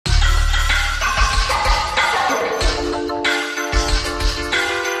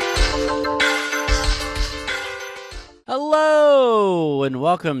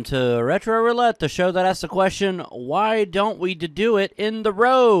welcome to Retro Roulette, the show that asks the question, why don't we do it in the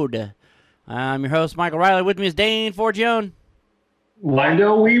road? I'm your host, Michael Riley. With me is Dane Forgione. Why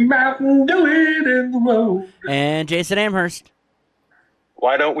don't we mountain do it in the road? And Jason Amherst.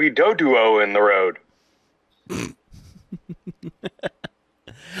 Why don't we do-duo in the road? I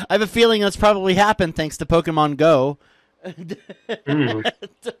have a feeling that's probably happened thanks to Pokemon Go.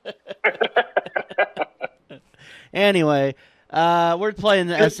 Anyway, we're playing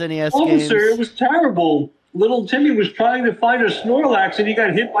the SNES games. Officer, it was terrible. Little Timmy was trying to find a Snorlax and he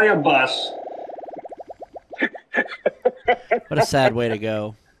got hit by a bus. What a sad way to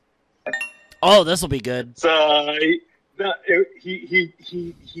go. Oh, this will be good. So he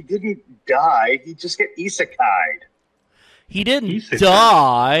didn't die. He just got isekai'd. He didn't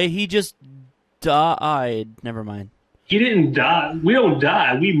die. He just died. Never mind. He didn't die. We don't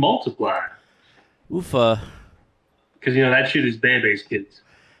die. We multiply. Oofa. Because, you know, that shit is Bebe's kids.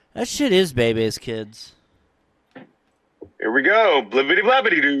 That shit is Bebe's kids. Here we go. Blibbity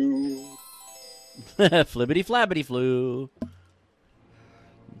blabbity doo. Flibbity flabbity flu.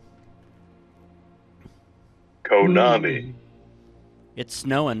 Konami. It's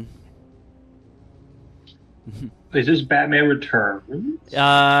snowing. Is this Batman Returns?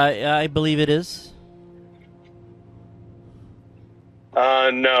 I believe it is.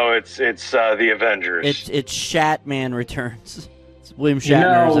 No, it's the Avengers. It's Shatman Returns. It's William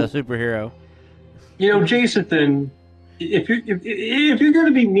Shatner as a superhero. You know, Jason, if you're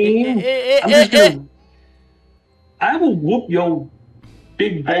gonna be mean, I'm just gonna. I will whoop your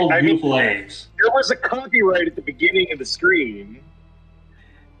big, bald, beautiful ass. There was a copyright at the beginning of the screen.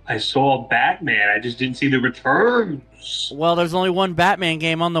 I saw Batman. I just didn't see the Returns. Well, there's only one Batman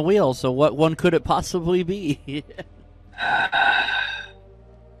game on the wheel, so what one could it possibly be?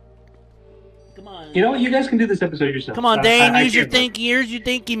 Come on. You know what? You guys can do this episode yourself. Come on, Dane. Use your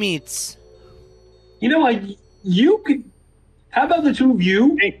thinky meats. You know what? You could. How about the two of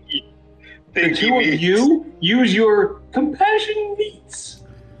you? The two of you use your compassion meats.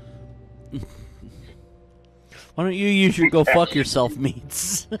 Why don't you use your go fuck yourself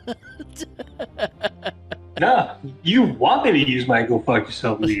meats? Nah, you want me to use my go fuck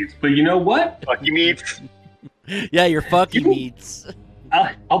yourself meats, but you know what? Fucky meats. Yeah, your fucky meats.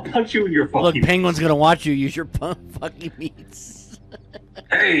 I'll punch you in your fucky. Look, meats. Penguin's gonna watch you use your fucky meats.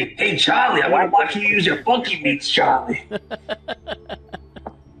 Hey, Charlie! I want to watch you use your funky meats, Charlie.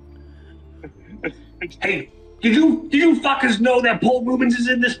 Hey, did you fuckers know that Paul Rubens is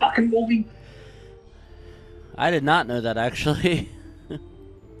in this fucking movie? I did not know that, actually.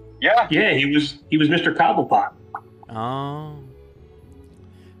 Yeah. Yeah, he was Mr. Cobblepot. Oh.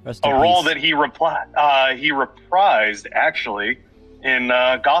 A role that he reprised, actually, in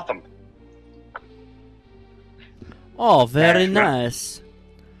Gotham. Oh, very nice.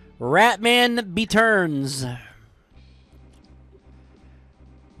 Ratman Returns.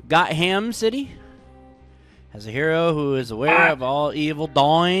 Gotham City has a hero who is aware of all evil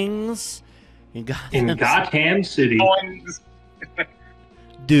doings in Gotham City.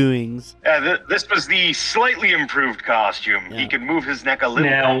 Doings. This was the slightly improved costume. Yeah. He could move his neck a little.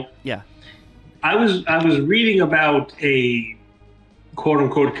 Now, yeah, I was reading about a quote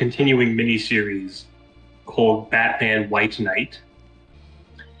unquote continuing miniseries called Batman White Knight.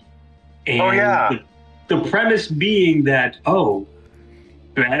 And the premise being that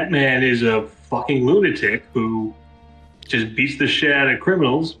Batman is a fucking lunatic who just beats the shit out of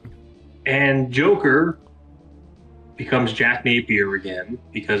criminals, and Joker becomes Jack Napier again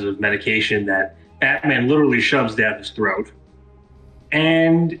because of medication that Batman literally shoves down his throat.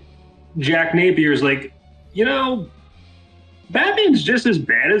 And Jack Napier's like, you know, Batman's just as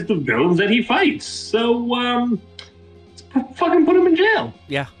bad as the villains that he fights, so let's fucking put him in jail.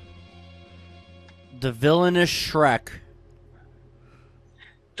 Yeah. The villainous Shrek.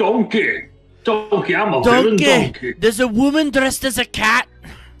 Donkey, I'm a villain donkey. There's a woman dressed as a cat.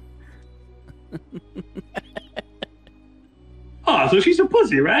 Oh, so she's a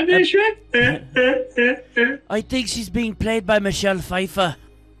pussy, right, Shrek? I think she's being played by Michelle Pfeiffer.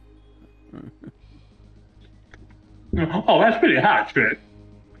 Oh, that's pretty hot, Shrek.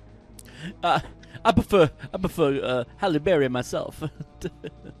 I prefer Halle Berry myself.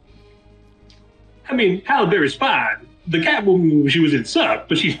 I mean, Halle Berry's fine. The Catwoman movie she was in sucked,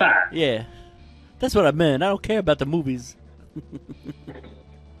 but she's fine. Yeah, that's what I meant. I don't care about the movies.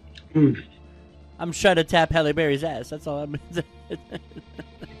 I'm trying to tap Halle Berry's ass. That's all I meant.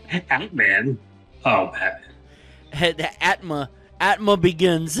 Ant-Man. Oh, Batman. Atma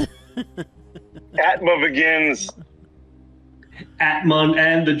begins. Atma begins. Atman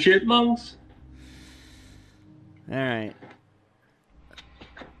and the Chipmunks. All right.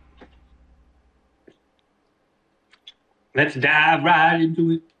 Let's dive right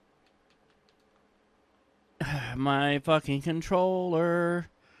into it. My fucking controller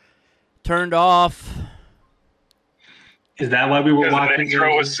turned off. Is that why we were Because watching? the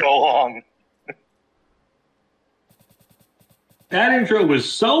intro was so long. That intro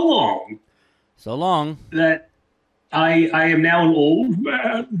was so long. So long. That I am now an old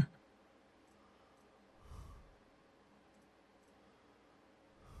man.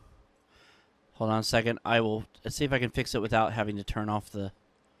 Hold on a second. I will see if I can fix it without having to turn off the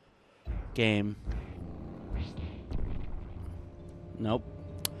game. Nope.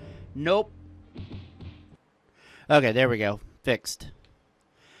 Nope. Okay, there we go. Fixed.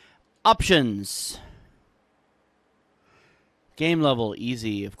 Options. Game level,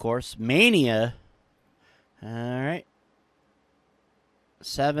 easy, of course. Mania. Alright.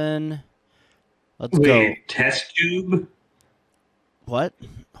 7. Let's go. Test tube? What?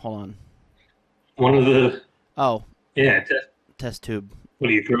 Hold on. One of the... Oh. Yeah, test tube. What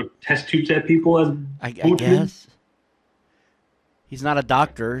do you throw test tubes at people? As I guess. He's not a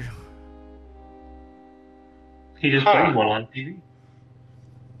doctor. He just played one on TV.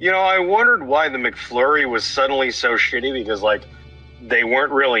 You know, I wondered why the McFlurry was suddenly so shitty because, like, they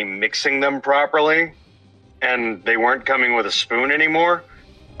weren't really mixing them properly and they weren't coming with a spoon anymore.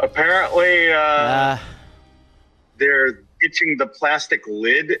 Apparently, they're ditching the plastic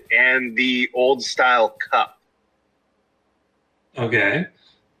lid and the old style cup. Okay.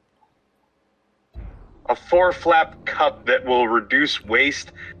 A 4-flap cup that will reduce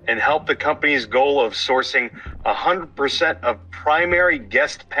waste and help the company's goal of sourcing 100% of primary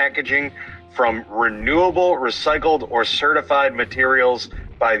guest packaging from renewable, recycled, or certified materials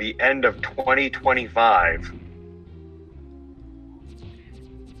by the end of 2025.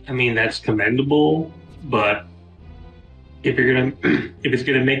 I mean, that's commendable, but if you're gonna, if it's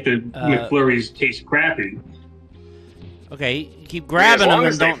gonna make the McFlurries taste crappy, okay, keep grabbing them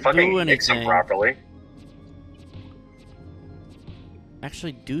and don't do mix them anything. Properly.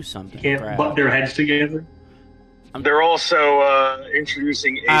 Actually, do something. You can't butt their heads together. They're also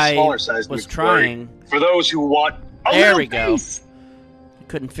introducing a smaller size was McFlurry trying. for those who want a There little we go. piece.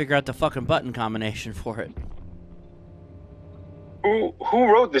 Couldn't figure out the fucking button combination for it. Who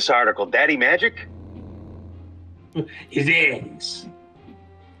wrote this article? Daddy Magic? His eggs.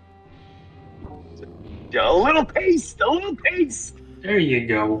 A little paste. A little paste. There you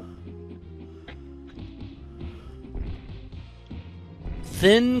go.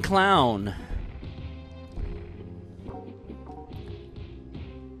 Thin clown.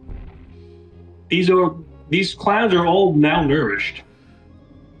 These clowns are all malnourished.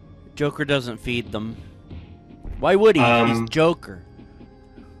 Joker doesn't feed them. Why would he? He's Joker.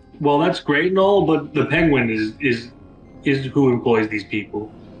 Well, that's great and all, but the Penguin is who employs these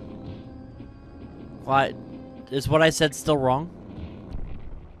people. Why? Is what I said still wrong?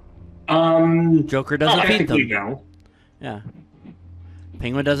 Joker doesn't feed them. No. Yeah.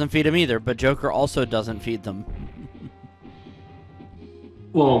 Penguin doesn't feed him either, but Joker also doesn't feed them.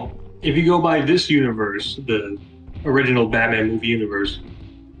 Well, if you go by this universe, the original Batman movie universe,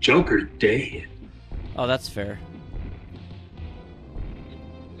 Joker's dead. Oh, that's fair.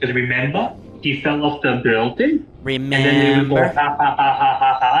 Because remember, he fell off the building? Remember? And then there was more ha ha ha ha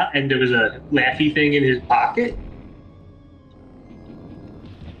ha ha, and there was a laughy thing in his pocket?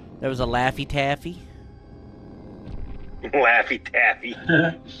 There was a Laffy Taffy? Laffy Taffy.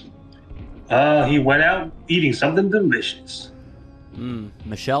 He went out eating something delicious.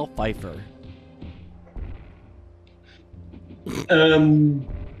 Michelle Pfeiffer.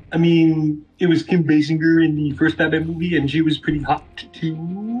 I mean, it was Kim Basinger in the first Batman movie, and she was pretty hot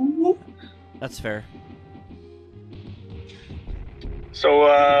too. That's fair. So,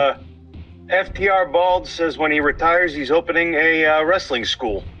 FTR Bald says when he retires, he's opening a wrestling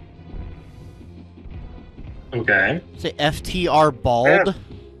school. Okay. Say FTR Bald?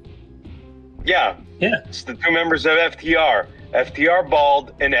 Yeah. It's the two members of FTR. FTR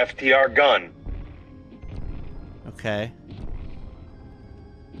Bald and FTR Gun. Okay.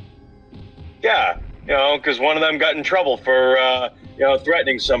 Yeah, you know, because one of them got in trouble for,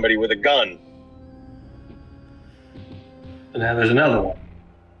 threatening somebody with a gun. And now there's another one.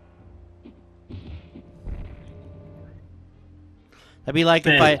 That'd be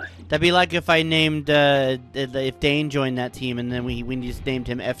like if I named if Dane joined that team and then we just named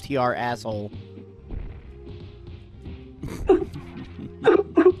him FTR asshole.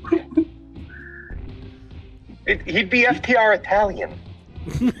 He'd be FTR Italian.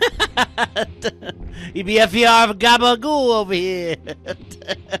 He'd be FTR Gabagoo over here.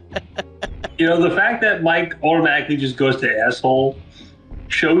 You know, the fact that Mike automatically just goes to asshole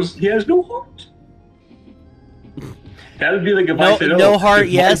shows he has no heart. That would be like if No, I said, no oh, heart, if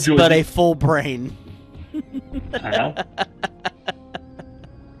Mike yes, joined but you- a full brain. Uh-huh.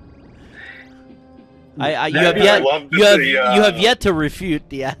 You That'd have be yet, I love you have, the, you have yet to refute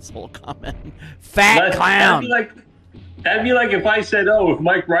the asshole comment. Fat That'd clown. That'd be like if I said, oh, if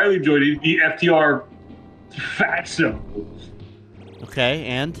Mike Riley joined, he'd be FTR fatso. Okay,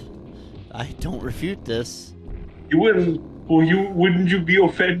 and I don't refute this. You wouldn't. Well, wouldn't you be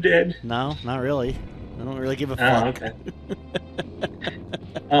offended? No, not really. I don't really give a Oh, fuck. okay.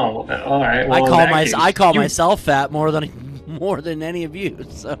 Oh, all right. Well, I call myself fat more than any of you.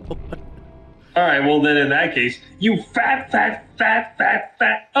 So. All right. Well, then in that case, you fat.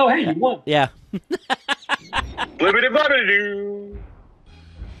 Oh, hey, you won. Yeah. Blibbity-bobbity-doo.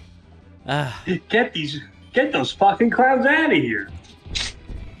 Get those fucking clowns out of here.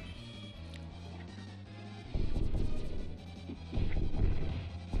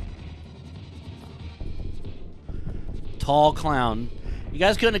 Tall clown. You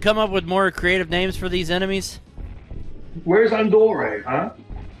guys couldn't have come up with more creative names for these enemies? Where's Andore, huh?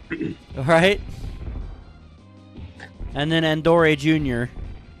 All right. And then Andore Jr.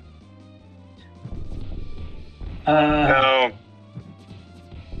 No.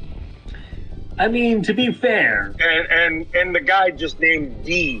 I mean, to be fair, And the guy just named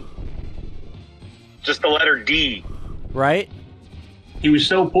D. Just the letter D. Right? he was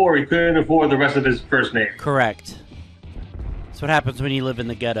so poor he couldn't afford the rest of his first name. Correct. That's what happens when you live in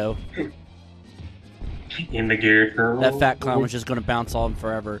the ghetto. In the ghetto. That fat clown was just going to bounce on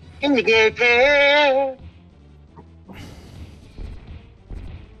forever. In the ghetto.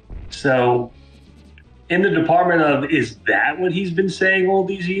 So, in the department of, is that what he's been saying all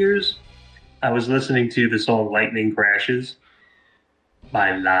these years? I was listening to the song Lightning Crashes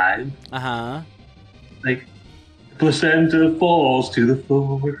by Live. Uh-huh. Like, placenta falls to the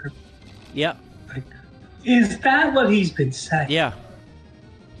floor. Yep. Like, is that what he's been saying? Yeah.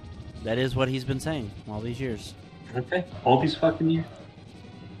 That is what he's been saying all these years. Okay, all these fucking years.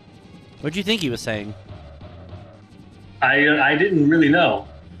 What'd you think he was saying? I didn't really know.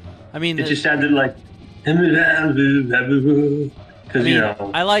 I mean, It just sounded like, because you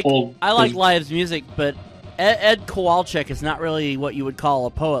know, I like old- Live's music, but Ed Kowalczyk is not really what you would call a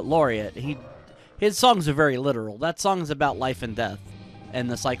poet laureate. His songs are very literal. That song is about life and death, and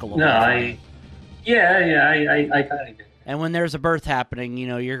the cycle of No, life. I kind of get it. And when there's a birth happening, you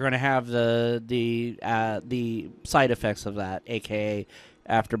know, you're going to have the side effects of that, aka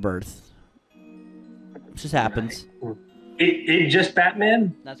afterbirth. It just happens. It just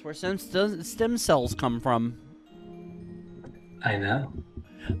Batman? That's where stem cells come from. I know.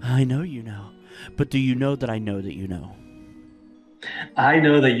 I know you know. But do you know that I know that you know? I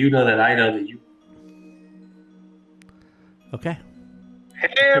know that you know that I know that you. Okay.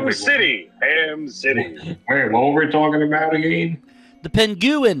 Ham City. Ham City. Wait, what were we talking about again? The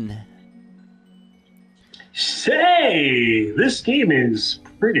Penguin. Say, this game is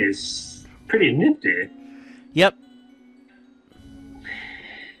pretty nifty. Yep.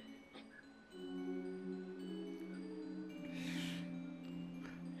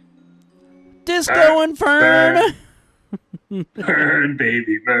 Disco Inferno. Burn,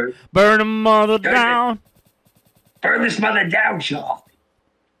 baby, burn. Burn a mother Burn it. down. Burn this mother down, Shaw.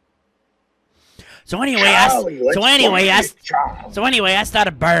 So anyway, Charlie, let's go get Charlie. so anyway, I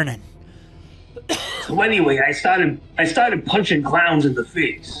started burning. So anyway, I started punching clowns in the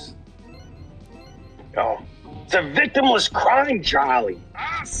face. Oh, it's a victimless crime, Charlie.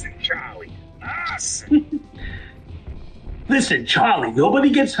 Awesome, Charlie. Awesome. Listen, Charlie, nobody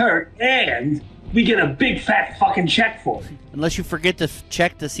gets hurt, and we get a big fat fucking check for it. Unless you forget to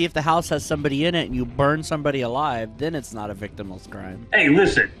check to see if the house has somebody in it and you burn somebody alive, then it's not a victimless crime. Hey,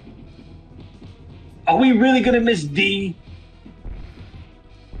 listen. Are we really gonna miss D?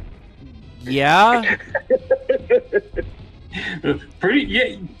 Yeah,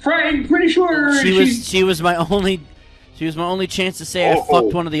 Pretty sure she was my only chance to say I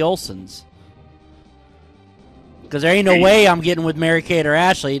fucked one of the Olsons. Because there ain't no way I'm getting with Mary Kate or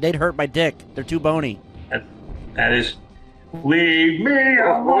Ashley. They'd hurt my dick. They're too bony. That is. Leave me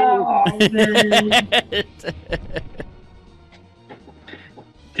alone.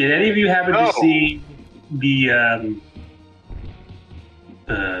 Did any of you happen to see the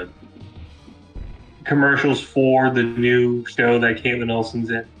commercials for the new show that Caitlin Olsen's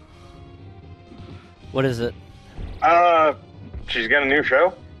in? What is it? She's got a new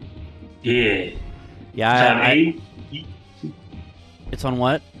show? Yeah. Yeah, It's on it's on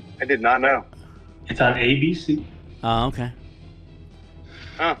what? I did not know. It's on ABC. Oh, okay.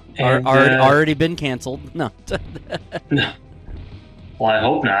 Huh. And, Already been canceled. No. No. Well, I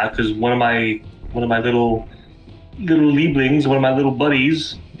hope not, because one of my little little Lieblings, one of my little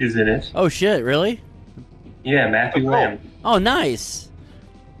buddies, is in it. Oh shit! Really? Yeah, Matthew Oh, cool. Lamb. Oh, nice.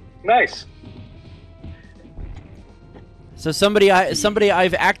 Nice. So somebody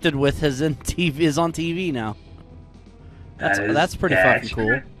I've acted with is on TV now. That's pretty fucking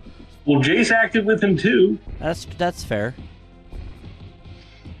cool. Well, Jace acted with him too. That's fair.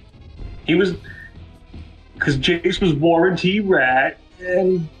 He was, because Jace was Warren T. Rat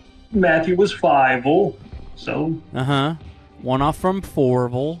and Matthew was Fievel. So One off from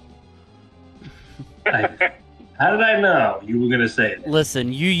Forval. How did I know you were gonna say it?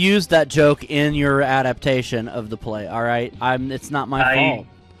 Listen, you used that joke in your adaptation of the play. All right, It's not my fault.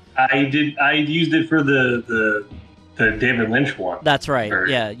 I did. I used it for the David Lynch one. That's right.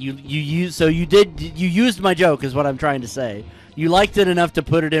 Yeah, you used my joke is what I'm trying to say. You liked it enough to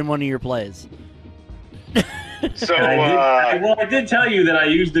put it in one of your plays. So, I did tell you that I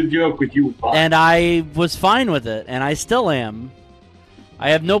used the joke with you. And I was fine with it, and I still am. I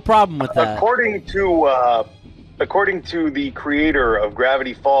have no problem with that. According to the creator of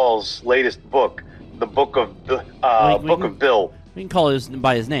Gravity Falls' latest book, the Book of Bill. We can call him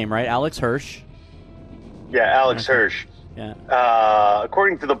by his name, right? Alex Hirsch. Yeah, Alex Hirsch. Yeah.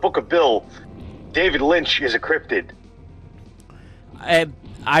 According to the Book of Bill, David Lynch is a cryptid.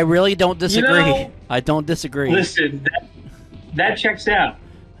 I really don't disagree. You know, I don't disagree. Listen, that checks out.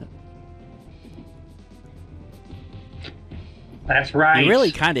 That's right. He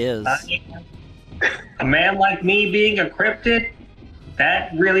really kind of is. A man like me being a cryptid,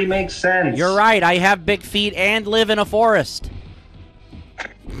 that really makes sense. You're right. I have big feet and live in a forest.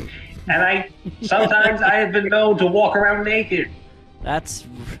 And sometimes I have been known to walk around naked.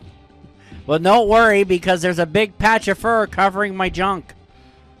 Well, don't worry, because there's a big patch of fur covering my junk.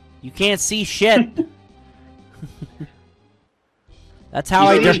 You can't see shit. That's how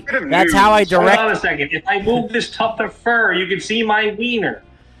I direct. Hold on a second. If I move this tuft of fur, you can see my wiener.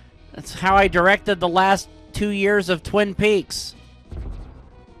 That's how I directed the last 2 years of Twin Peaks.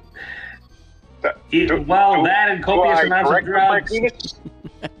 That and copious amounts of drugs.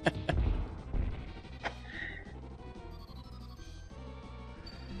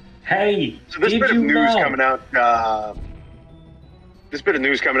 Hey, so this bit of news coming out. This bit of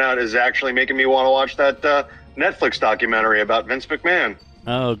news coming out is actually making me want to watch that Netflix documentary about Vince McMahon.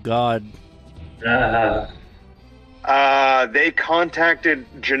 Oh God. They contacted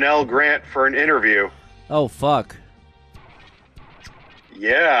Janelle Grant for an interview. Oh fuck.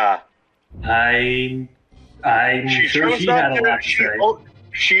 Yeah. I'm sure she had a lot to say.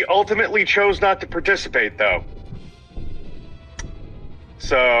 She ultimately chose not to participate, though.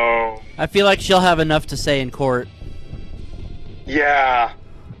 So I feel like she'll have enough to say in court. Yeah.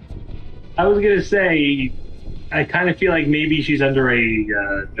 I was gonna say, I kind of feel like maybe she's under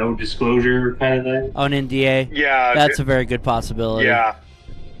a no disclosure kind of thing. Oh, an NDA? Yeah. That's a very good possibility. Yeah.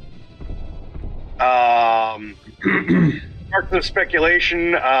 Sparked of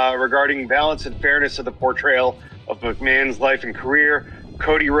speculation regarding balance and fairness of the portrayal of McMahon's life and career.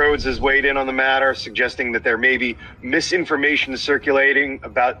 Cody Rhodes has weighed in on the matter, suggesting that there may be misinformation circulating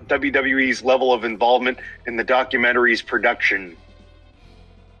about WWE's level of involvement in the documentary's production.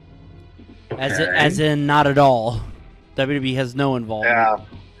 As in not at all. WWE has no involvement. Yeah.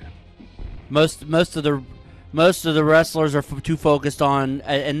 Most of the wrestlers are too focused on,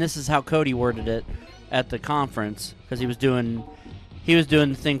 and this is how Cody worded it at the conference, because he was doing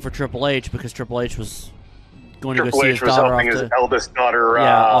the thing for Triple H, because Triple H was going to go see his daughter off his eldest daughter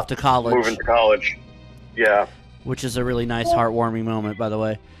off to college, moving to college. Yeah, which is a really nice, heartwarming moment, by the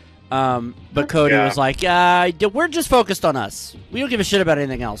way. But Cody was like, "We're just focused on us. We don't give a shit about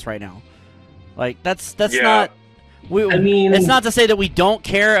anything else right now." Like that's not. It's not to say that we don't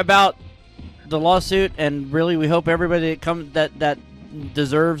care about the lawsuit, and really, we hope everybody that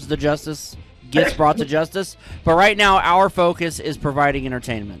deserves the justice gets brought to justice. But right now, our focus is providing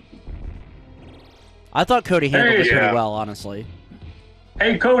entertainment. I thought Cody handled it pretty well, honestly.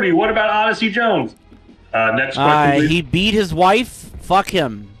 Hey, Cody, what about Odyssey Jones? Next question, he beat his wife. Fuck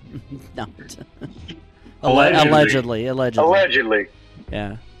him. No. Allegedly.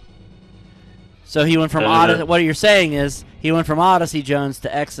 Yeah. So he went from Odyssey. What you're saying is he went from Odyssey Jones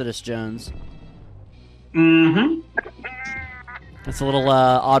to Exodus Jones. Mm-hmm. That's a little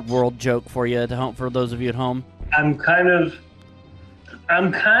Oddworld joke for you for those of you at home. I'm kind of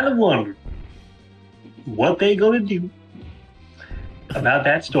wondering what they gonna do about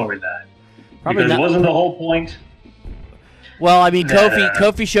that storyline. Because wasn't the whole point? Well, I mean,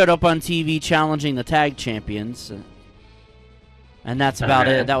 Kofi showed up on TV challenging the tag champions, and that's about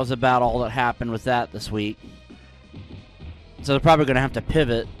it. That was about all that happened with that this week. So they're probably going to have to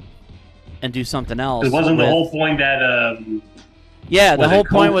pivot. and do something else. It wasn't the whole point that. The whole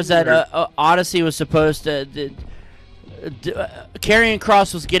point was that Odyssey was supposed to. Karrion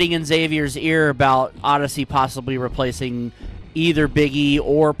Kross was getting in Xavier's ear about Odyssey possibly replacing either Biggie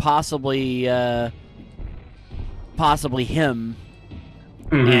or possibly him.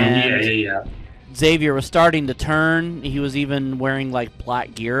 Mm-hmm. And yeah. Xavier was starting to turn. He was even wearing like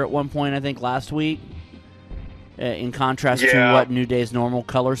black gear at one point, I think, last week. In contrast to what New Day's normal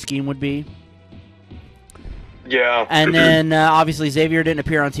color scheme would be. Yeah. And then, obviously, Xavier didn't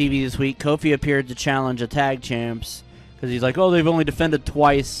appear on TV this week. Kofi appeared to challenge a tag champs. Because he's like, oh, they've only defended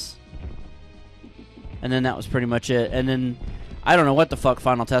twice. And then that was pretty much it. And then, I don't know what the fuck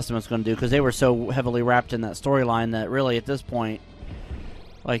Final Testament's going to do. Because they were so heavily wrapped in that storyline that really, at this point,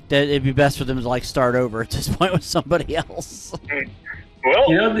 like, it'd be best for them to, like, start over at this point with somebody else.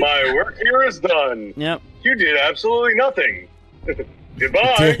 Well, my work here is done. Yep. You did absolutely nothing.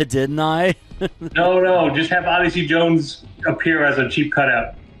 Goodbye. Didn't I? No. Just have Odyssey Jones appear as a cheap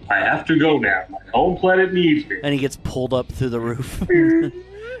cutout. I have to go now. My home planet needs me. And he gets pulled up through the roof.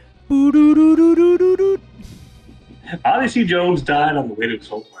 Odyssey Jones died on the way to his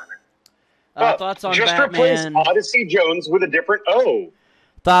home planet. Thoughts on just Batman? Replace Odyssey Jones with a different O.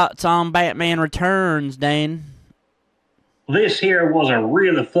 Thoughts on Batman Returns, Dane? This here was a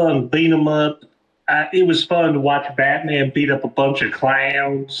really fun beat 'em up. It was fun to watch Batman beat up a bunch of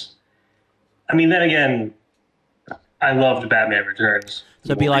clowns. I mean, then again, I loved Batman Returns. So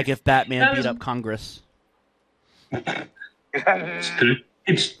it'd be like if Batman beat up Congress. It's true.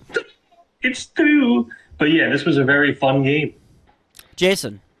 It's true. But yeah, this was a very fun game.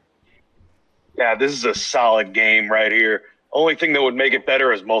 Jason. Yeah, this is a solid game right here. Only thing that would make it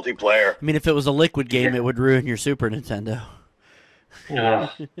better is multiplayer. I mean, if it was a liquid game, it would ruin your Super Nintendo. Yeah,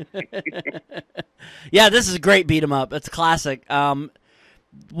 this is a great beat 'em up. It's classic.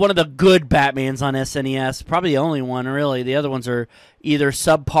 One of the good Batmans on SNES. Probably the only one, really. The other ones are either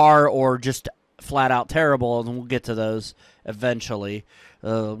subpar or just flat out terrible, and we'll get to those eventually.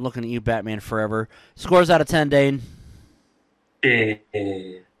 Looking at you, Batman Forever. Scores out of 10, Dane.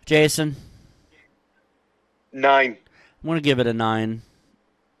 Jason. 9. I'm going to give it a 9.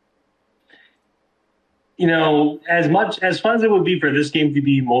 You know, as fun as it would be for this game to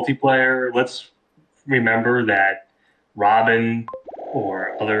be multiplayer, let's remember that Robin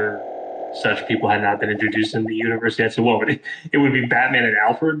or other such people had not been introduced in the universe yet. So what would it would be Batman and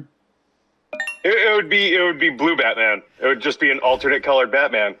Alfred? It would be Blue Batman. It would just be an alternate colored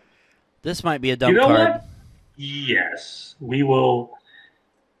Batman. This might be a dumb card. What? Yes, we will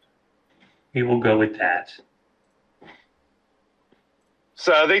go with that.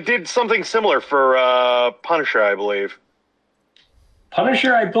 So they did something similar for Punisher, I believe.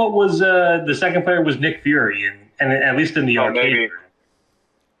 Punisher, I thought was the second player was Nick Fury, and at least in the arcade. Maybe.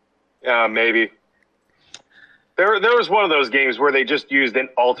 Yeah, maybe. There was one of those games where they just used an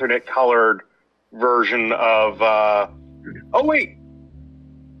alternate colored version of. Oh wait,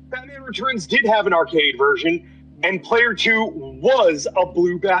 Batman Returns did have an arcade version, and Player 2 was a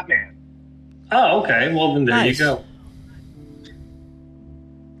blue Batman. Oh, okay. Well, then there you go.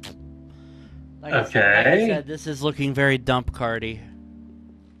 Like I said, this is looking very dump cardy.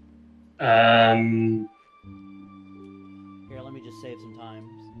 Here, let me just save some time.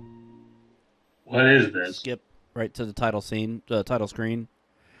 What is this? Skip right to the title scene, the title screen.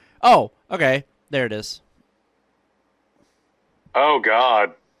 Oh, okay. There it is. Oh,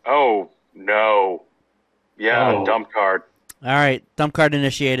 God. Oh, no. Yeah, dump card. All right, dump card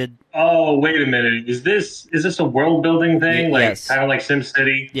initiated. Oh, wait a minute. Is this a world building thing? Yes. Like kind of like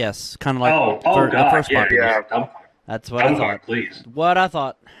SimCity? Yes, kind of like God. the first part. Yeah. That's what I thought. Please. What I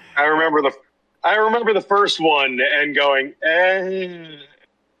thought. I remember the first one and going, no.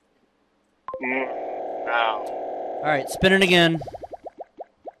 All right, spinning again.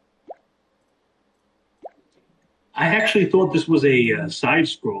 I actually thought this was a side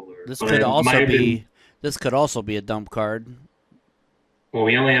scroller. This could also be a dump card. Well,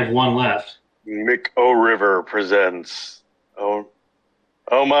 we only have one left. Mick O'River presents. Oh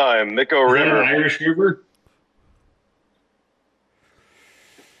my, Mick O'River. Is that an Irish River?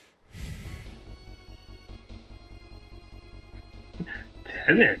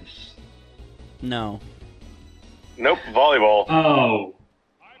 Tennis. No. Nope, volleyball. Oh,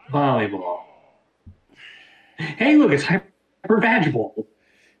 volleyball. Hey, look, it's hypervaginal.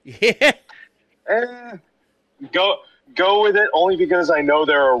 Yeah. Go with it only because I know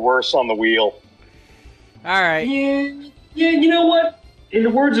there are worse on the wheel. All right. Yeah, you know what? In the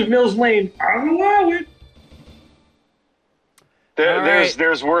words of Mills Lane, I'll allow it.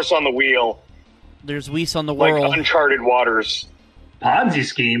 There's worse on the wheel. There's Weiss on the world. Like Uncharted Waters. Ponzi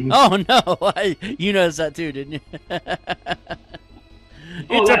scheme. Oh no, you noticed that too, didn't you?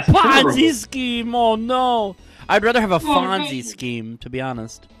 It's a that's Ponzi terrible. scheme. Oh no, I'd rather have a Fonzie scheme, to be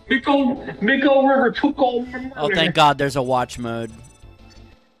honest. Miko River took all my money. Oh, thank God, there's a watch mode.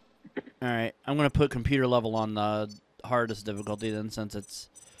 All right, I'm gonna put computer level on the hardest difficulty then, since it's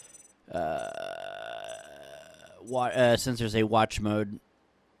since there's a watch mode.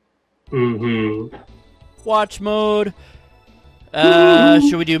 Mm-hmm. Watch mode.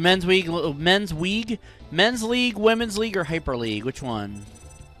 Should we do men's league, women's league, or hyper league? Which one?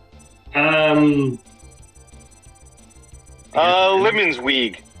 Lemons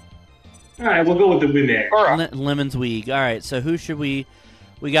Week. All right, we'll go with the women. Lemons league. All right. So who should we?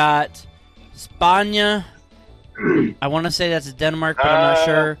 We got Spania. I want to say that's Denmark, but I'm not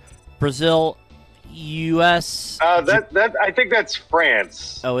sure. Brazil, U.S. That I think that's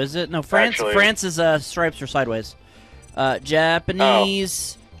France. Oh, is it? No, France. Actually. France is stripes or sideways.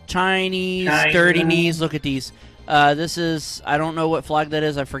 Japanese, Chinese, China. dirty knees. Look at these. This is, I don't know what flag that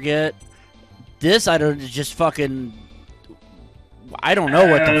is. I forget. This I don't just fucking. I don't know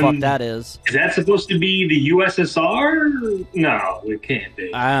what the fuck that is. Is that supposed to be the USSR? No, it can't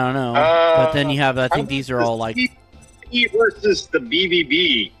be. I don't know. But then you have. I think these are all like CCC versus the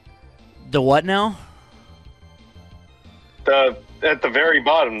BBB. the what now? At the very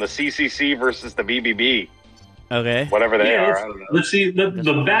bottom, the CCC versus the BBB. Okay. Whatever they are. I don't know. Let's see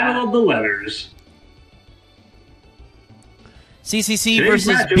the battle of the letters. CCC Today's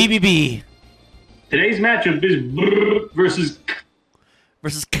versus matchup- BBB Today's matchup is brr versus.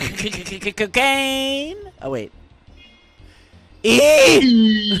 versus cocaine. Oh wait.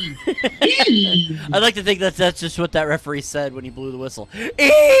 I'd like to think that's just what that referee said when he blew the whistle.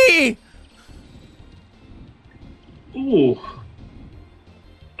 Ooh.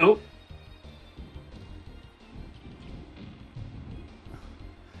 Oh.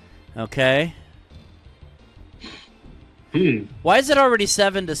 Okay. Hmm. Why is it already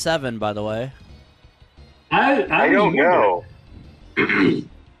 7-7? By the way. I don't know. Does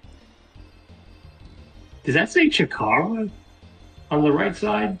that say Chikara on the right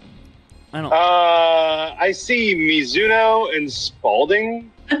side? I don't. I see Mizuno and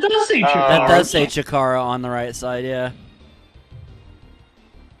Spalding. It does say Chikara. That does say Chikara on the right side. Yeah.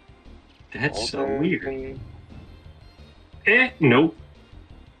 That's so weird. Nope.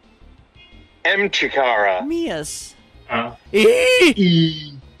 M. Chikara. Mias.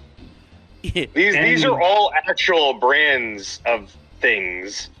 These are all actual brands of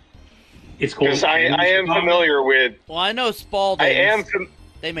things. It's called. Because I am familiar with. Well, I know Spalding. I am.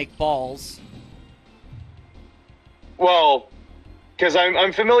 They make balls. Well, because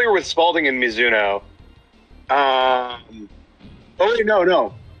I'm familiar with Spalding and Mizuno. Oh wait,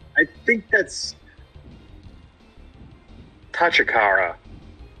 no. I think that's Tachikara.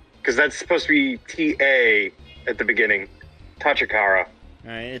 Because that's supposed to be TA at the beginning. Tachikara. All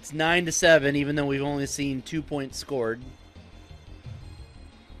right, it's 9-7, even though we've only seen 2 points scored.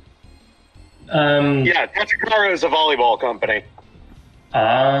 Yeah, Tachikara is a volleyball company.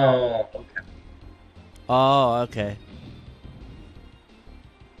 Oh, okay. Oh, okay.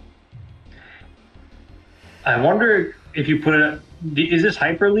 I wonder if you put it. Is this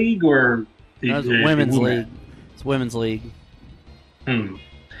Hyper League or No, it's women's league. It's women's league.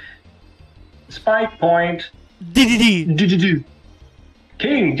 Spike point. DDD. Do.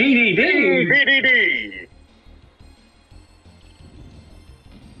 King DDD. BDD.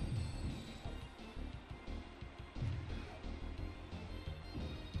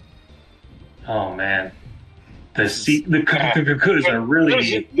 Oh man, the Kakukas are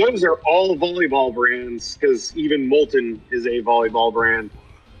really. Those are all volleyball brands, because even Molten is a volleyball brand.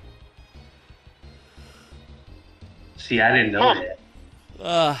 See, I didn't know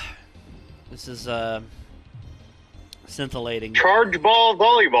that. This is scintillating. Charge Ball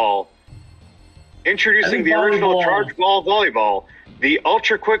Volleyball. Introducing the original Charge Ball Volleyball. The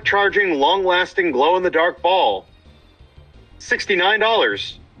ultra quick charging, long lasting, glow in the dark ball.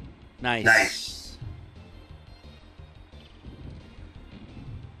 $69. Nice.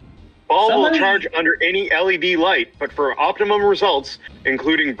 Ball will charge under any LED light, but for optimum results,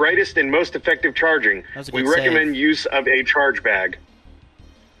 including brightest and most effective charging, we recommend use of a charge bag.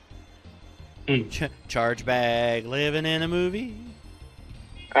 Charge bag, living in a movie.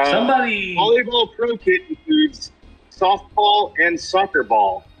 Volleyball Pro Kit includes softball and soccer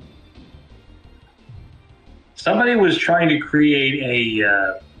ball. Somebody was trying to create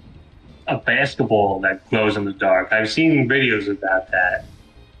a basketball that glows in the dark. I've seen videos about that.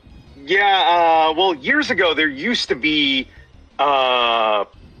 Yeah, well, years ago the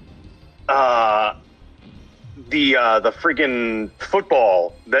the freaking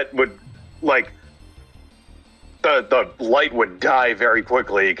football that would like the light would die very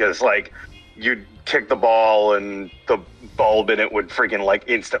quickly because like you'd kick the ball and the bulb in it would freaking like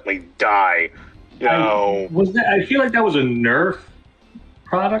instantly die. You know, I feel like that was a Nerf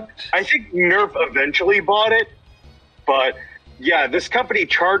product. I think Nerf eventually bought it, but yeah, this company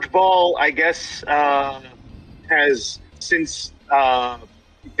Chargeball, I guess, has since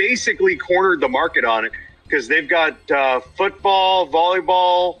basically cornered the market on it because they've got football,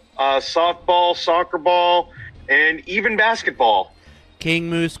 volleyball, softball, soccer ball, and even basketball. King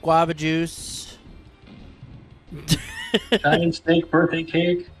Moose guava juice. Giant steak birthday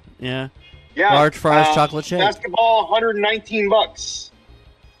cake. Yeah. Yeah. Large fries, chocolate shake. Basketball, $119.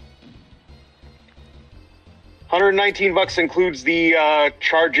 $119 includes the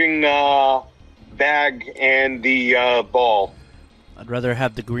charging bag and the ball. I'd rather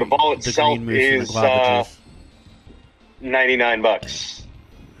have the green. The ball the itself green moose is and the guava juice. $99.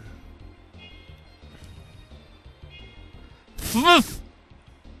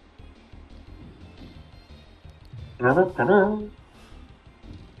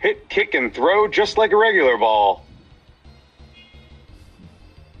 Hit, kick, and throw just like a regular ball.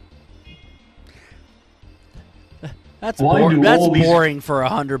 That's boring for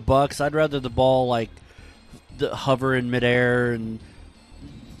 $100. I'd rather the ball like hover in midair and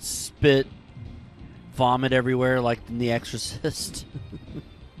spit vomit everywhere like in The Exorcist.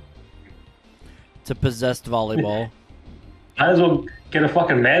 It's a possessed volleyball. Might as well get a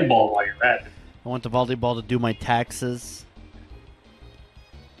fucking mad ball while you're at it. I want the volleyball to do my taxes.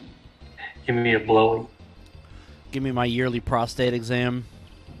 Give me a blowy. Give me my yearly prostate exam.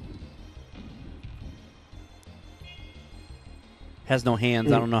 Has no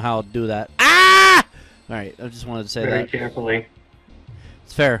hands. I don't know how I'll do that. Ah! All right, I just wanted to say Very that. carefully.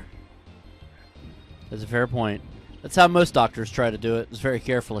 It's fair. That's a fair point. That's how most doctors try to do it. It's very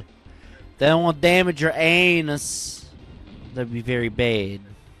carefully. They don't want to damage your anus. That'd be very bad.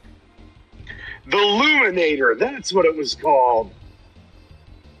 The Luminator, that's what it was called.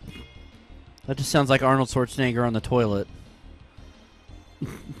 That just sounds like Arnold Schwarzenegger on the toilet.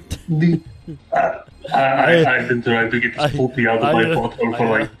 I've been trying to get this poopy out of my bottle for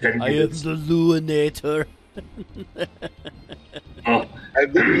like 10 minutes. I am the Luminator. How am I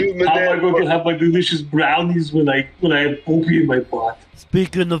going to have my delicious brownies when I have poopy in my pot?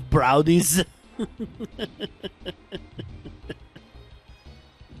 Speaking of brownies.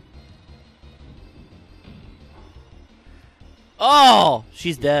 Oh,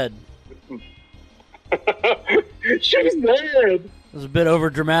 she's dead. She's dead. It was a bit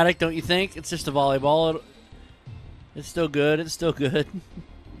over dramatic, don't you think? It's just a volleyball. It's still good. It's still good.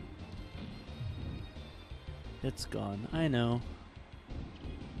 It's gone. I know.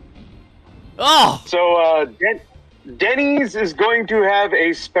 Oh! So, Denny's is going to have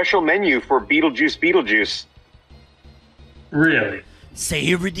a special menu for Beetlejuice. Really?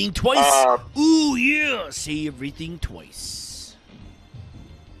 Say everything twice. Ooh, yeah. Say everything twice.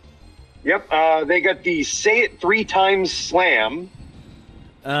 Yep. They got the Say It 3 Times Slam.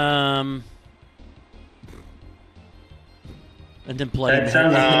 And then Bloody That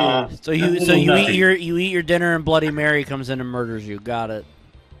Mary. sounds So you eat your dinner and Bloody Mary comes in and murders you. Got it.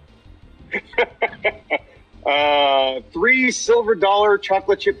 3 silver dollar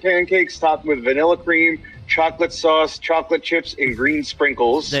chocolate chip pancakes topped with vanilla cream, chocolate sauce, chocolate chips, and green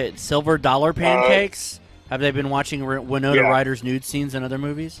sprinkles. The silver dollar pancakes? Have they been watching Winona Ryder's nude scenes in other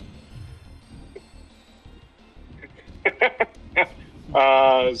movies?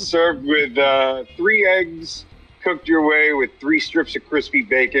 Served with 3 eggs, cooked your way with 3 strips of crispy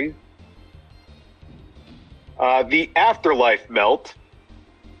bacon. The Afterlife Melt.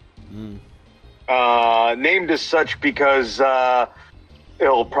 Named as such because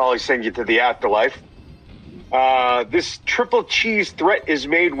it'll probably send you to the afterlife. This triple cheese threat is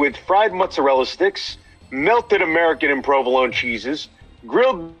made with fried mozzarella sticks, melted American and provolone cheeses,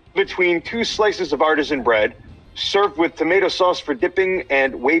 grilled between 2 slices of artisan bread, served with tomato sauce for dipping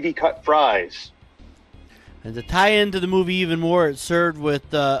and wavy cut fries. And to tie into the movie even more, it's served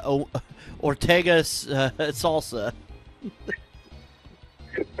with Ortega salsa.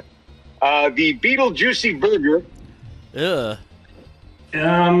 The Beetlejuicy Burger. Ugh.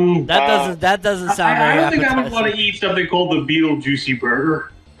 That doesn't sound very I don't think I would appetizing. want to eat something called the Beetlejuicy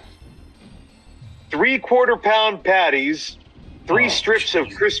Burger. 3/4-pound patties, 3 strips of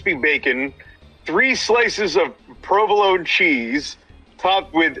crispy bacon, 3 slices of provolone cheese,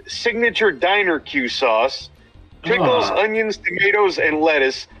 topped with signature diner Q sauce, pickles, onions, tomatoes, and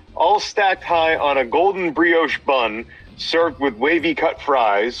lettuce, all stacked high on a golden brioche bun, served with wavy cut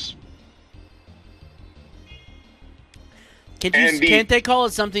fries. Can't they call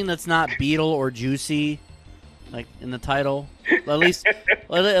it something that's not beetle or juicy, like in the title? At least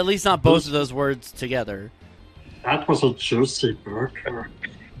not both of those words together. That was a juicy burger.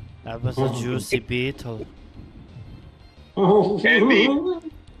 That was a juicy beetle. Oh. And the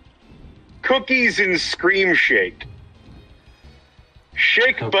cookies and scream shake.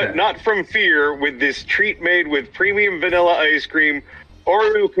 Shake, but not from fear, with this treat made with premium vanilla ice cream,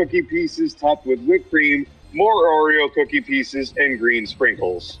 Oreo cookie pieces topped with whipped cream, more Oreo cookie pieces, and green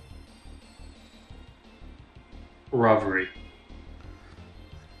sprinkles. Rovery.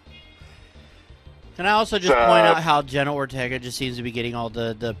 Can I also just point out how Jenna Ortega just seems to be getting all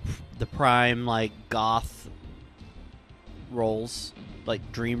the prime, like, goth roles,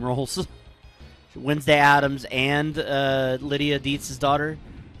 like dream roles? Wednesday Addams and Lydia Dietz's daughter?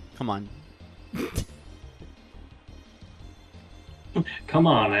 Come on. Come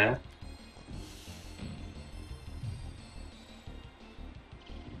on, man.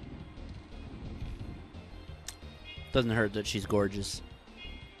 Doesn't hurt that she's gorgeous.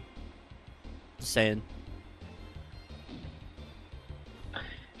 Just saying.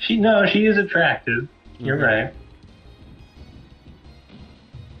 She is attractive. You're right.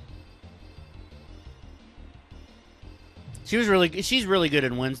 She's really good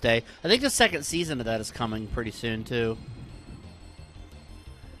in Wednesday. I think the second season of that is coming pretty soon too.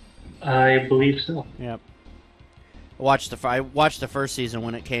 I believe so. Yep. I watched the first season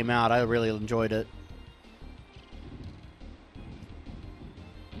when it came out. I really enjoyed it.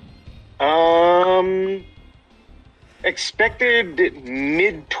 Expected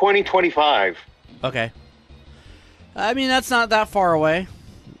mid-2025. Okay. I mean, that's not that far away.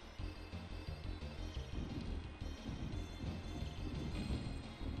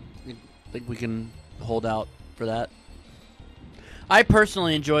 I think we can hold out for that. I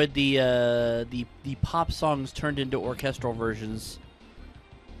personally enjoyed the pop songs turned into orchestral versions.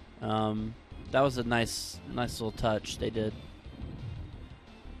 That was a nice little touch they did.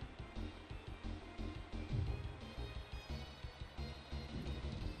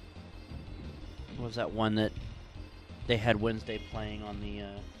 What was that one that they had Wednesday playing on the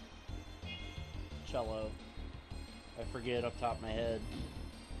cello? I forget off the top of my head.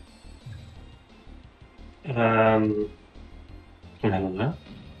 I don't know.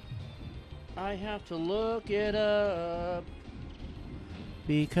 I have to look it up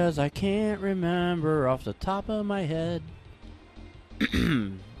because I can't remember off the top of my head.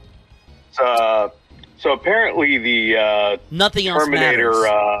 So apparently the Nothing else Terminator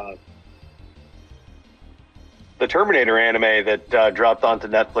matters. The Terminator anime that dropped onto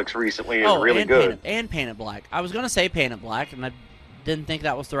Netflix recently is really good. Painted Black. I was going to say Painted Black, and I didn't think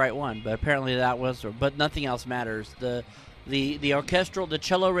that was the right one, but apparently that was. But Nothing Else Matters. The orchestral, the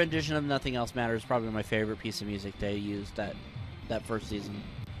cello rendition of Nothing Else Matters is probably my favorite piece of music they used that first season.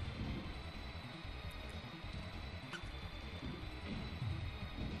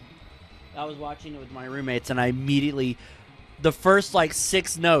 I was watching it with my roommates, and I immediately, the first like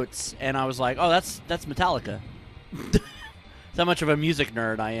 6 notes, and I was like, "Oh, that's Metallica." That's how much of a music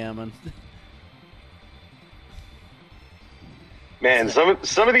nerd I am. And man,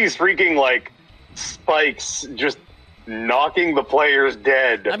 some of these freaking like spikes just knocking the players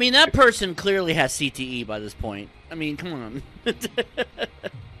dead. I mean, that person clearly has CTE by this point. I mean, come on.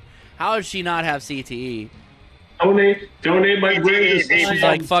 How does she not have CTE? Donate my brain. She's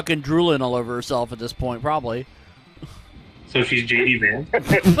like fucking drooling all over herself at this point, probably. So she's JD Vance?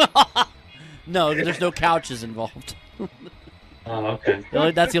 No, there's no couches involved. Oh, okay.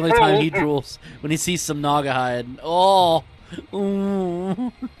 That's the only time he drools, when he sees some Naugahyde. Oh.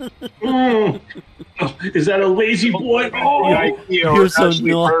 Is that a lazy boy? Oh, you're so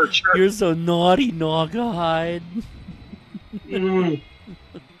naughty, Naugahyde.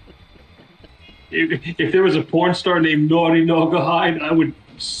 If there was a porn star named Naughty Naugahyde, I would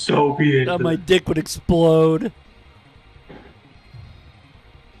so be into my dick would explode.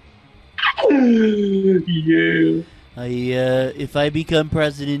 Yeah. If I become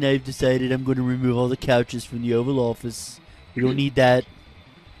president, I've decided I'm going to remove all the couches from the Oval Office. We don't need that.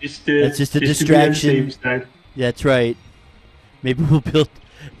 That's just a distraction. That's right. Maybe we'll build.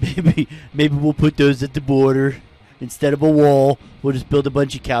 Maybe we'll put those at the border instead of a wall. We'll just build a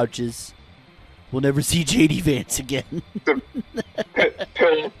bunch of couches. We'll never see JD Vance again.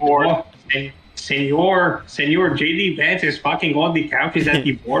 Senor JD Vance is fucking on the couches at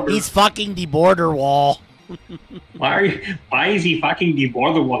the border. He's fucking the border wall. Why is he fucking the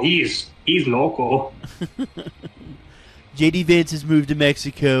border wall? He's local. JD Vance has moved to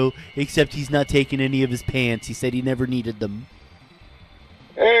Mexico, except he's not taking any of his pants. He said he never needed them.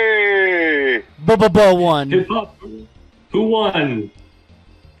 Hey! One. Who won?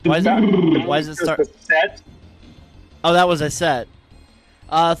 Why is it start? Set. Oh, that was a set.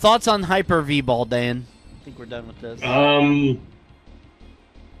 Thoughts on Hyper V-Ball, Dan? I think we're done with this.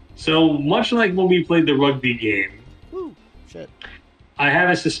 So much like when we played the rugby game, Ooh, shit. I have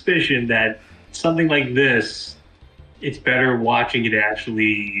a suspicion that something like this, it's better watching it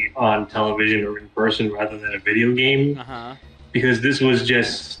actually on television or in person rather than a video game. Uh-huh. Because this was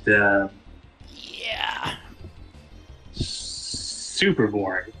just Yeah. super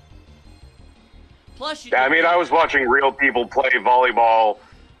boring. Plus, Yeah, I mean, I was watching real people play volleyball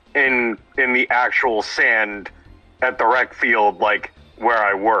in the actual sand at the rec field, like where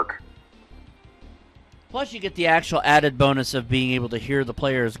I work. Plus, you get the actual added bonus of being able to hear the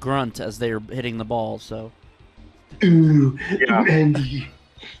players grunt as they are hitting the ball. So, Ooh, Yeah. Andy.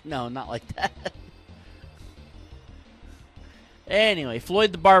 no, not like that. Anyway,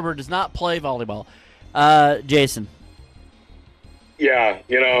 Floyd the Barber does not play volleyball. Jason. Yeah,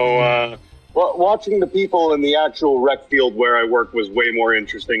 watching the people in the actual rec field where I work was way more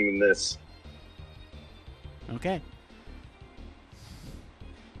interesting than this. Okay.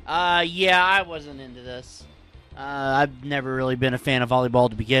 Yeah, I wasn't into this. I've never really been a fan of volleyball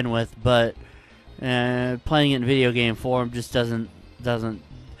to begin with, but playing it in video game form just doesn't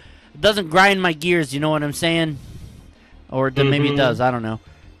grind my gears. You know what I'm saying? Or maybe it does. I don't know.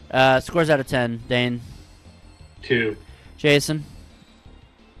 Scores out of 10. Dane. 2. Jason.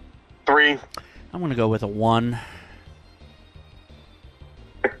 3. I'm gonna go with a 1.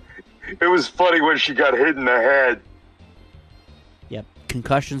 It was funny when she got hit in the head. Yep.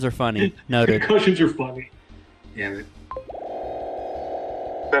 Concussions are funny. Noted. Concussions are funny. Damn it.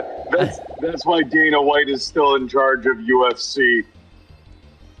 That's why Dana White is still in charge of UFC.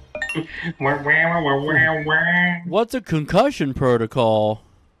 What's a concussion protocol?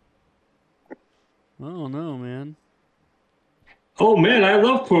 I don't know, man. Oh man, I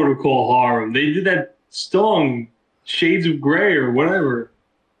love Protocol Horror. They did that song, Shades of Grey or whatever.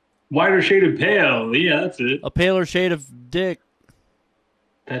 Whiter shade of pale. Yeah, that's it. A paler shade of dick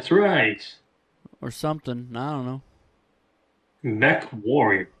That's right. or something. I don't know.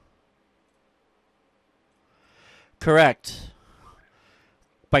 MechWarrior. Correct.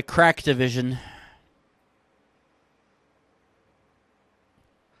 By Crack Division.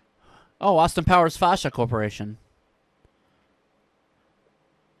 Oh, Austin Powers Fascia Corporation.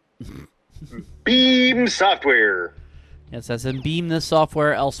 Beam Software. Yes, as in beam this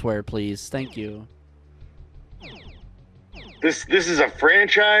software elsewhere, please. Thank you. This is a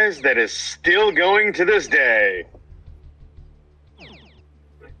franchise that is still going to this day.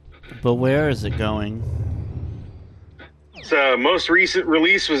 But where is it going? Its most recent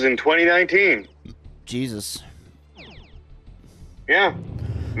release was in 2019. Jesus. Yeah.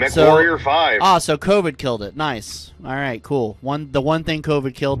 MechWarrior 5. Ah, so COVID killed it. Nice. All right, cool. The one thing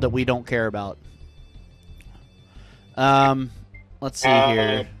COVID killed that we don't care about. Let's see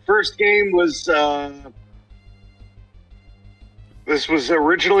here. First game was this was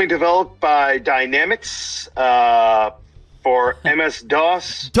originally developed by Dynamics for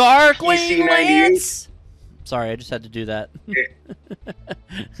MS-DOS. Darkwing PC-98. Lance. Sorry, I just had to do that. It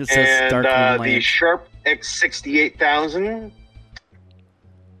says And Darkwing the Lance. Sharp X68000.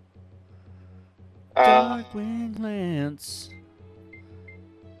 Darkwing Lance.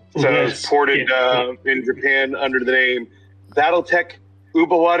 So it was ported in Japan under the name Battletech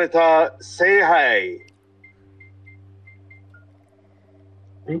Ubawarita Seihai.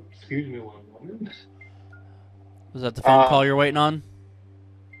 Oops, excuse me one moment. Was that the phone call you're waiting on?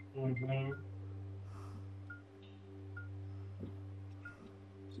 Mhm.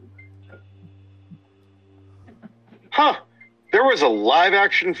 Huh. There was a live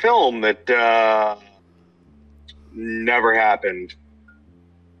action film that never happened.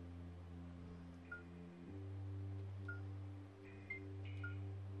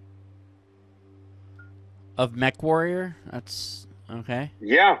 Of MechWarrior? That's okay.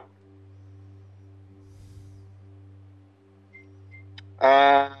 Yeah.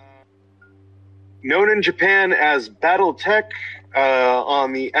 Known in Japan as Battletech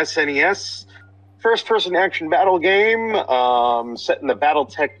on the SNES, first-person action battle game set in the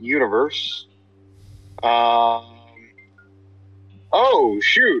Battletech universe. Oh,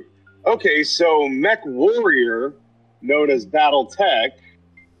 shoot. Okay, so MechWarrior, known as Battletech,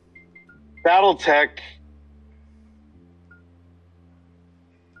 Battletech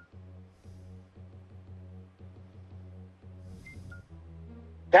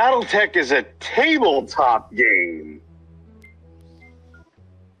is a tabletop game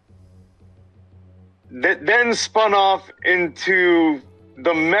that then spun off into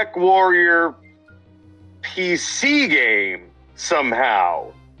the MechWarrior PC game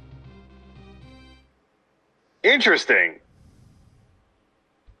somehow. Interesting.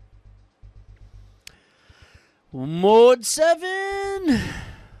 Mode 7.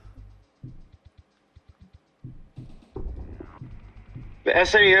 The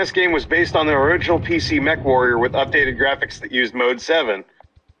SNES game was based on the original PC MechWarrior with updated graphics that used Mode 7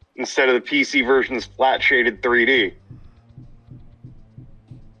 instead of the PC version's flat shaded 3D.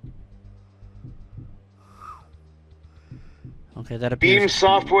 Okay, that appears. Beam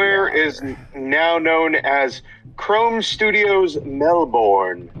Software is now known as Chrome Studios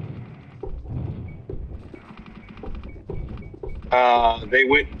Melbourne. They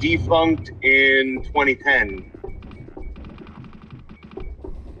went defunct in 2010.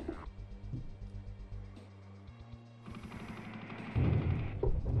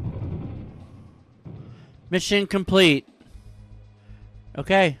 Mission complete.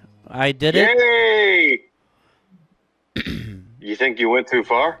 Okay, I did it. Yay! You think you went too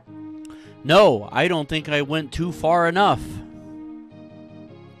far? No, I don't think I went too far enough.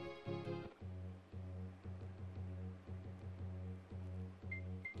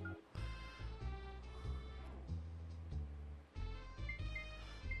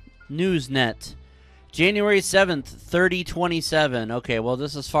 Newsnet. January 7th, 3027. Okay, well,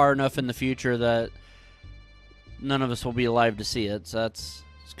 this is far enough in the future that none of us will be alive to see it, so it's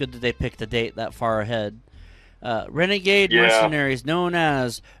good that they picked a date that far ahead. Renegade mercenaries known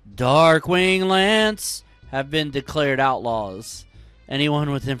as Darkwing Lance have been declared outlaws. Anyone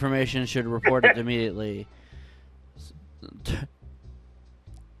with information should report it immediately.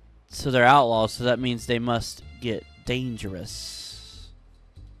 So they're outlaws, so that means they must get dangerous.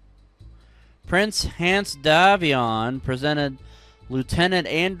 Prince Hans Davion presented Lieutenant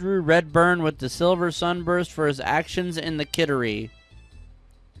Andrew Redburn with the Silver Sunburst for his actions in the Kittery.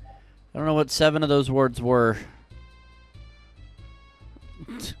 I don't know what 7 of those words were.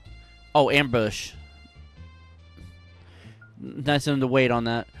 Oh, ambush. Nice of him to wait on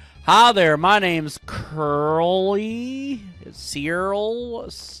that. Hi there, my name's Curly. Cyril,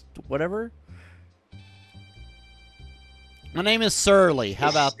 whatever. My name is Surly. How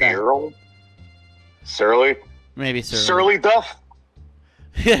about that? Surly? Maybe Surly. Surly Duff?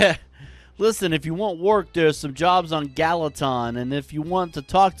 Yeah. Listen, if you want work, there's some jobs on Gallaton, and if you want to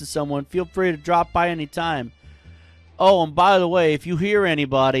talk to someone, feel free to drop by anytime. Oh, and by the way, if you hear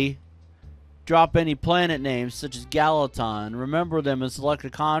anybody drop any planet names, such as Gallaton, remember them and select a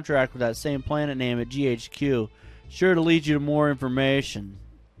contract with that same planet name at GHQ. Sure to lead you to more information.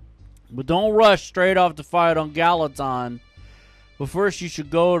 But don't rush straight off the fight on Gallaton. But first, you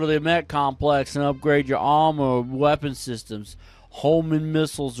should go to the Met Complex and upgrade your armor or weapon systems. Holman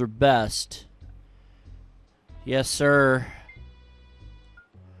missiles are best. Yes, sir.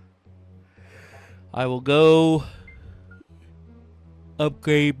 I will go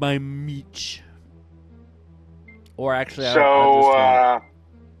upgrade my meat. Or actually, Battletech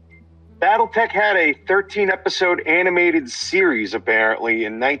had a 13-episode animated series, apparently,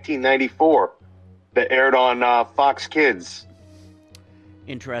 in 1994 that aired on Fox Kids.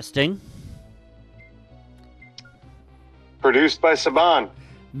 Interesting. Produced by Saban.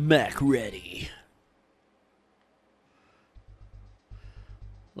 Mech ready.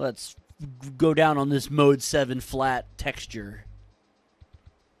 Let's go down on this Mode 7 flat texture.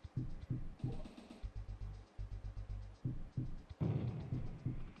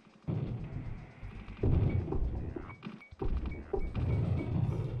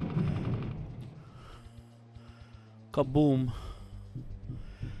 Kaboom.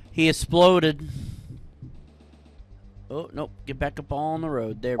 He exploded. Oh, nope. Get back up on the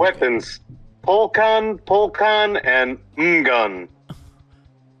road. There Weapons. Polkan, and Gun.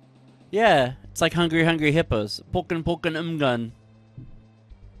 Yeah, it's like Hungry Hungry Hippos. Polkan, Gun.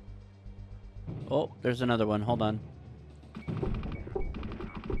 Oh, there's another one. Hold on.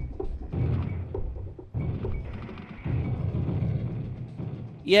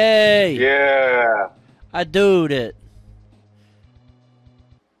 Yay! Yeah. I doed it.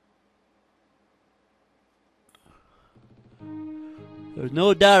 There's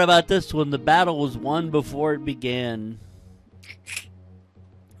no doubt about this one. The battle was won before it began.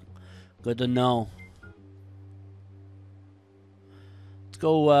 Good to know. Let's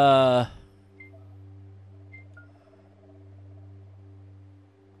go, Oh,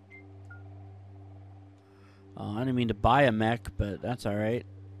 I didn't mean to buy a mech, but that's alright.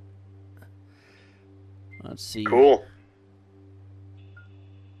 Let's see. Cool.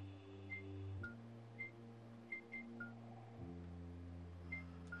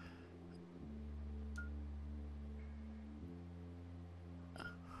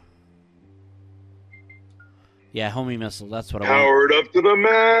 Yeah, homing missile. That's what I want. Powered up to the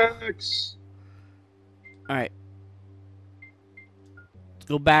max. All right. Let's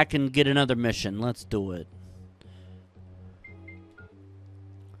go back and get another mission. Let's do it.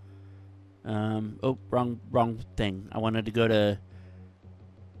 Oh, wrong thing. I wanted to go to...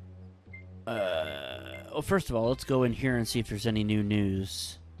 oh, first of all, let's go in here and see if there's any new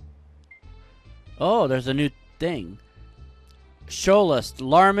news. Oh, there's a new thing. Sholist.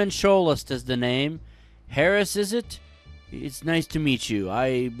 Larman Sholist is the name. Harris, is it? It's nice to meet you.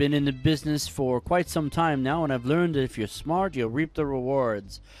 I've been in the business for quite some time now, and I've learned that if you're smart, you'll reap the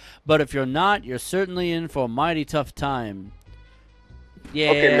rewards. But if you're not, you're certainly in for a mighty tough time.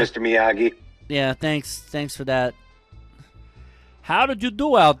 Yeah. Okay, Mr. Miyagi. Yeah, thanks for that. How did you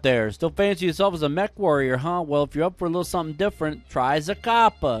do out there? Still fancy yourself as a MechWarrior, huh? Well, if you're up for a little something different, try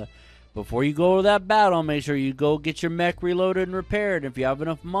Zacapa. Before you go to that battle, make sure you go get your mech reloaded and repaired. If you have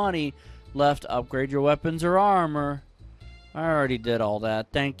enough money left, upgrade your weapons or armor. I already did all that.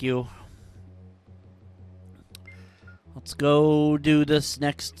 Thank you. Let's go do this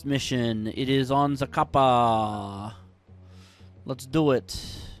next mission. It is on Zacapa. Let's do it.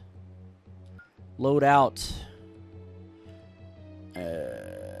 Load out.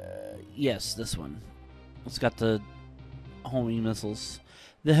 Yes, this one. It's got the homing missiles.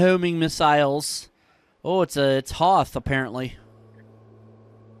 The homing missiles. Oh, it's Hoth apparently.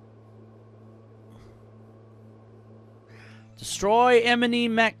 Destroy enemy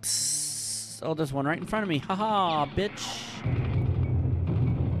mechs. Oh, there's one right in front of me. Haha, bitch.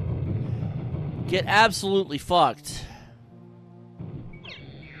 Get absolutely fucked.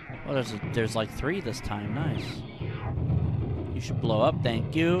 Oh, there's like 3 this time. Nice. You should blow up.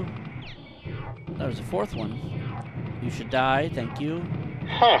 Thank you. There's a 4th one. You should die. Thank you.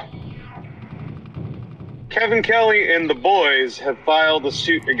 Huh. Kevin Kelly and the boys have filed a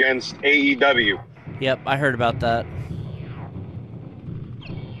suit against AEW. Yep, I heard about that.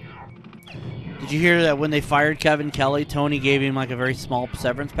 Did you hear that when they fired Kevin Kelly, Tony gave him like a very small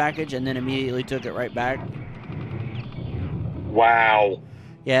severance package and then immediately took it right back? Wow.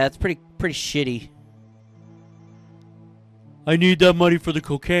 Yeah, it's pretty shitty. I need that money for the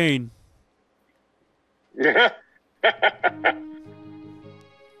cocaine. JR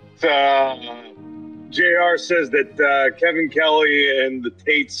says that Kevin Kelly and the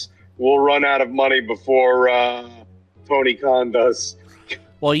Tates will run out of money before Tony Khan does.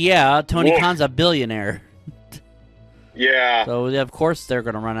 Well, yeah, Tony Khan's a billionaire. Yeah. So, of course, they're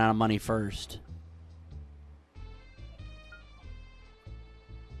going to run out of money first.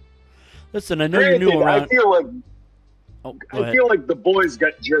 Listen, I know you're new around. I feel like the boys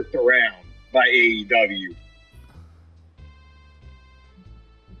got jerked around by AEW.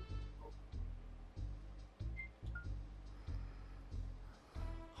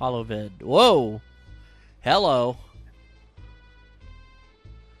 Holovid. Whoa. Hello.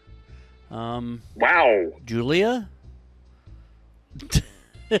 Wow. Julia?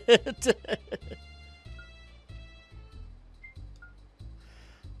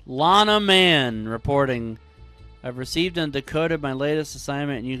 Lana Mann reporting, I've received and decoded my latest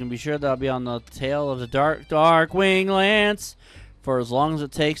assignment, and you can be sure that I'll be on the tail of the dark wing Lance for as long as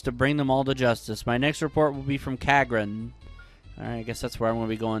it takes to bring them all to justice. My next report will be from Kagran. Alright, I guess that's where I'm going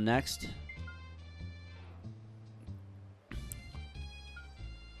to be going next.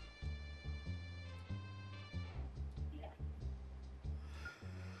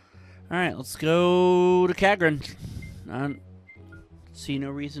 Alright, let's go to Kagran. I see no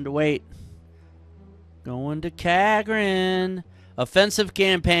reason to wait. Going to Kagran. Offensive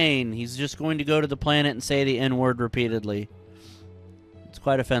campaign. He's just going to go to the planet and say the N-word repeatedly. It's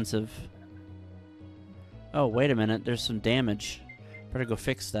quite offensive. Oh, wait a minute. There's some damage. Better go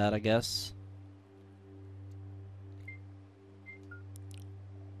fix that, I guess.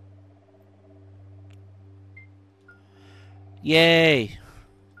 Yay!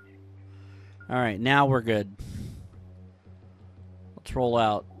 Alright, now we're good. Let's roll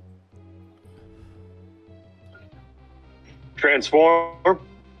out. Transform.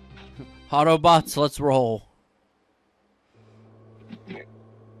 Autobots, let's roll.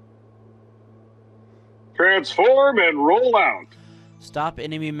 Transform and roll out. Stop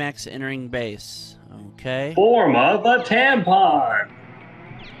enemy mechs entering base. Okay. Form of a tampon.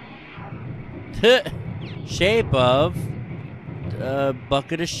 Shape of a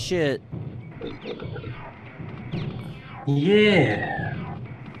bucket of shit. Yeah.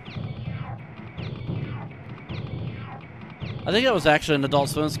 I think that was actually an Adult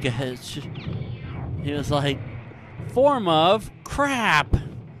Swim sketch. He was like, form of crap.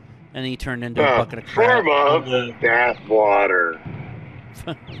 And he turned into a bucket of crap. Form of bath water.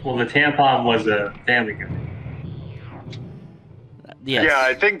 Well, the tampon was a Family Guy. Yes. Yeah,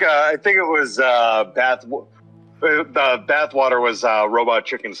 I think it was the bathwater was Robot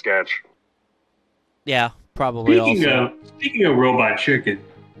Chicken sketch. Yeah, probably. Speaking of Robot Chicken,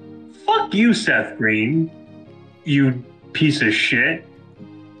 fuck you, Seth Green. You piece of shit.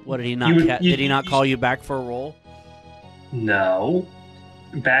 What did he not? Did he not call you back for a role? No.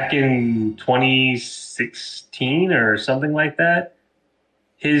 Back in 2016 or something like that,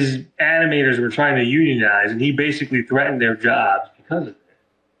 his animators were trying to unionize, and he basically threatened their jobs because of it.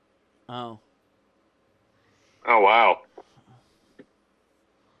 Oh. Oh, wow.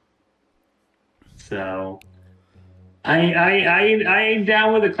 So, I ain't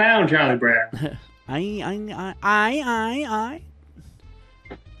down with a clown, Charlie Brown. I.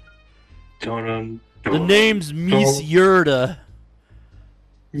 The name's Miss Yurda.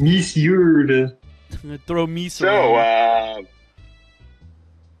 Miss Yurda. Throw me some. So,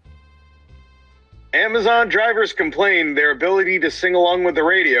 Amazon drivers complain their ability to sing along with the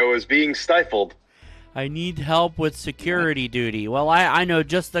radio is being stifled. I need help with security duty. Well, I know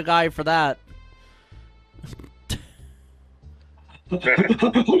just the guy for that.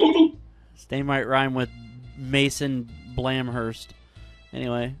 His name might rhyme with Mason Blamhurst.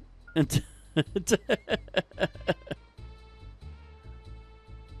 Anyway.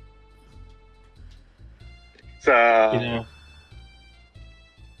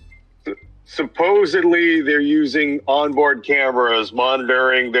 Supposedly, they're using onboard cameras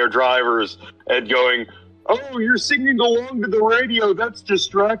monitoring their drivers and going, "Oh, you're singing along to the radio. That's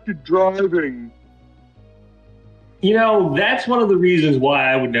distracted driving." You know, that's one of the reasons why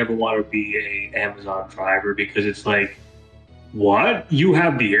I would never want to be a Amazon driver, because it's like, what? You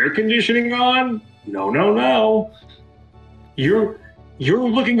have the air conditioning on? No. You're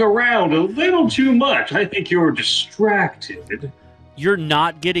looking around a little too much. I think you're distracted. You're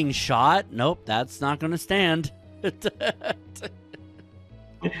not getting shot? Nope, that's not going to stand.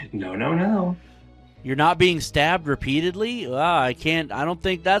 No. You're not being stabbed repeatedly? I don't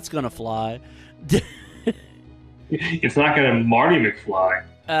think that's going to fly. It's not going to Marty McFly.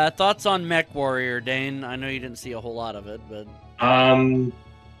 Thoughts on MechWarrior, Dane? I know you didn't see a whole lot of it, but...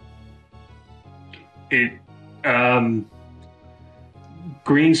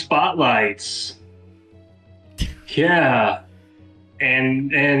 Green spotlights. Yeah.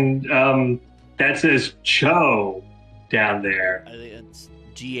 And that says Cho down there. I think it's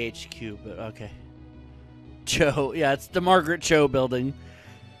GHQ, but okay. Cho, yeah, it's the Margaret Cho building.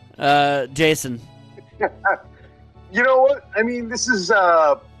 Jason. You know what? I mean, this is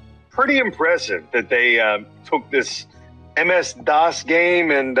pretty impressive that they took this MS-DOS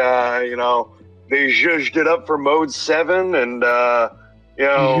game and, they zhuzhed it up for Mode 7 and,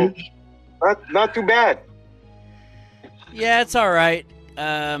 not too bad. Yeah, it's all right.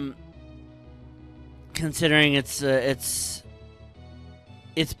 Considering it's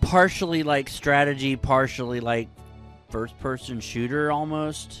partially like strategy, partially like first-person shooter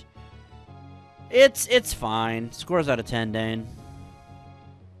almost. It's fine. Scores out of 10, Dane.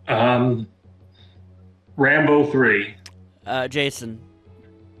 Rambo 3. Jason.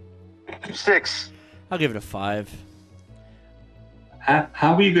 6. I'll give it a 5.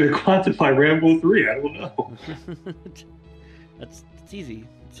 How are you going to quantify Rambo 3? I don't know. It's easy.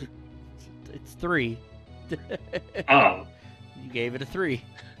 It's 3. Oh. You gave it a 3.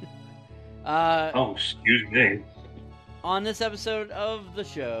 Excuse me. On this episode of the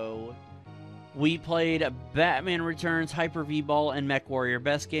show, we played Batman Returns, Hyper V-Ball, and MechWarrior.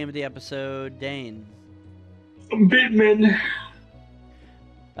 Best game of the episode, Dane. Batman.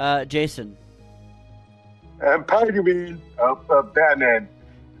 Jason. Spider-Man. Batman.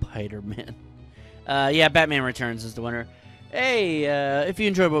 Spider-Man. Yeah, Batman Returns is the winner. Hey, if you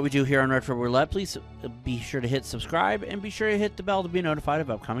enjoyed what we do here on Retro Roulette, please be sure to hit subscribe and be sure to hit the bell to be notified of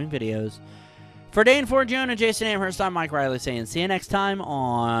upcoming videos. For Dane Forgione and Jason Amherst, I'm Mike Riley saying see you next time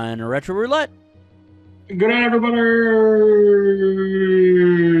on Retro Roulette. Good night, everybody.